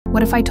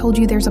What if I told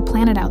you there's a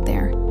planet out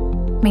there,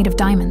 made of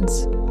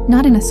diamonds?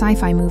 Not in a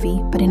sci-fi movie,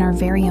 but in our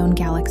very own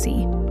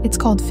galaxy. It's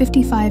called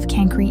 55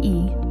 Cancri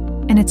E,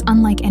 and it's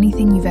unlike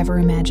anything you've ever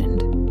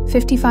imagined.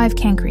 55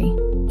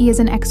 Cancri E is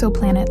an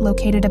exoplanet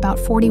located about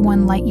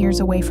 41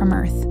 light-years away from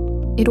Earth.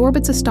 It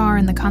orbits a star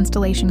in the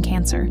constellation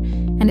Cancer,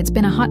 and it's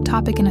been a hot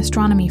topic in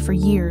astronomy for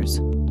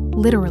years.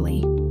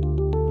 Literally.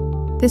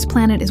 This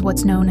planet is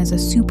what's known as a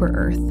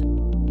super-Earth,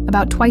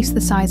 about twice the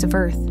size of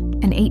Earth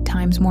and 8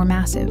 times more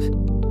massive.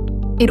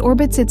 It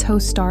orbits its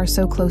host star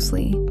so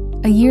closely,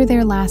 a year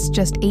there lasts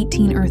just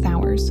 18 Earth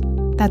hours.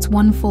 That's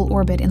one full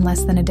orbit in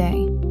less than a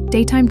day.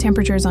 Daytime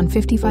temperatures on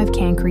 55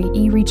 Cancri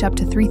E reach up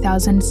to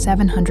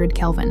 3,700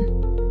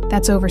 Kelvin.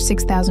 That's over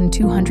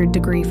 6,200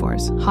 degree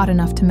force, hot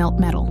enough to melt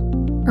metal.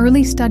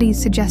 Early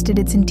studies suggested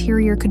its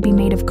interior could be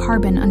made of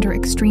carbon under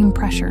extreme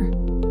pressure,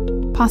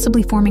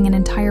 possibly forming an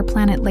entire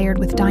planet layered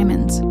with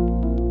diamonds.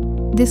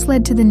 This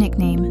led to the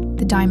nickname,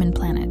 the Diamond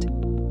Planet.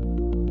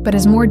 But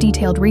as more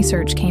detailed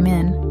research came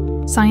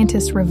in,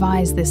 scientists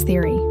revised this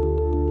theory.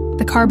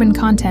 The carbon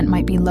content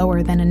might be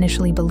lower than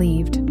initially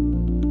believed.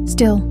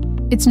 Still,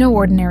 it's no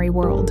ordinary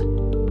world.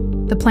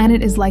 The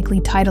planet is likely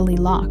tidally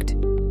locked,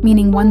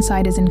 meaning one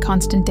side is in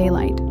constant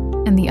daylight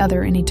and the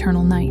other in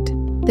eternal night.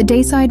 The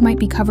day side might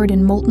be covered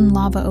in molten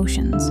lava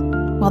oceans,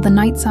 while the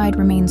night side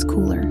remains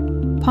cooler,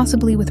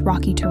 possibly with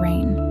rocky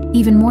terrain.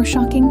 Even more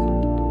shocking?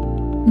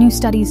 New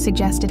studies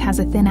suggest it has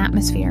a thin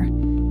atmosphere,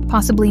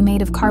 possibly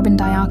made of carbon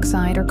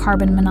dioxide or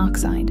carbon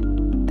monoxide.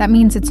 That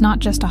means it's not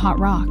just a hot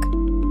rock.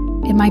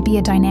 It might be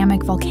a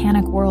dynamic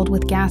volcanic world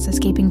with gas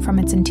escaping from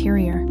its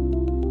interior.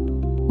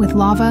 With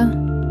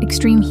lava,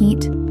 extreme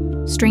heat,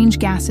 strange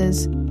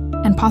gases,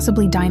 and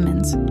possibly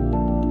diamonds.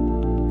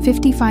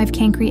 55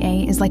 Cancri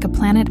A is like a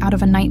planet out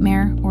of a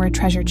nightmare or a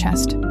treasure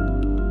chest.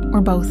 Or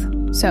both.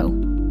 So,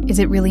 is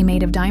it really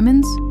made of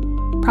diamonds?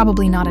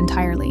 Probably not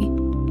entirely.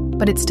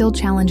 But it still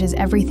challenges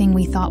everything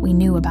we thought we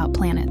knew about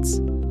planets.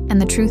 And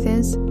the truth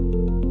is,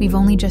 we've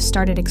only just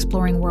started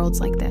exploring worlds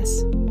like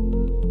this.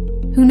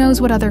 Who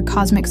knows what other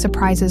cosmic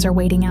surprises are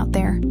waiting out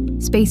there?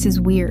 Space is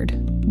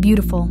weird,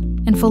 beautiful,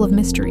 and full of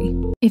mystery.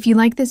 If you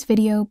like this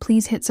video,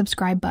 please hit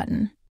subscribe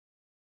button.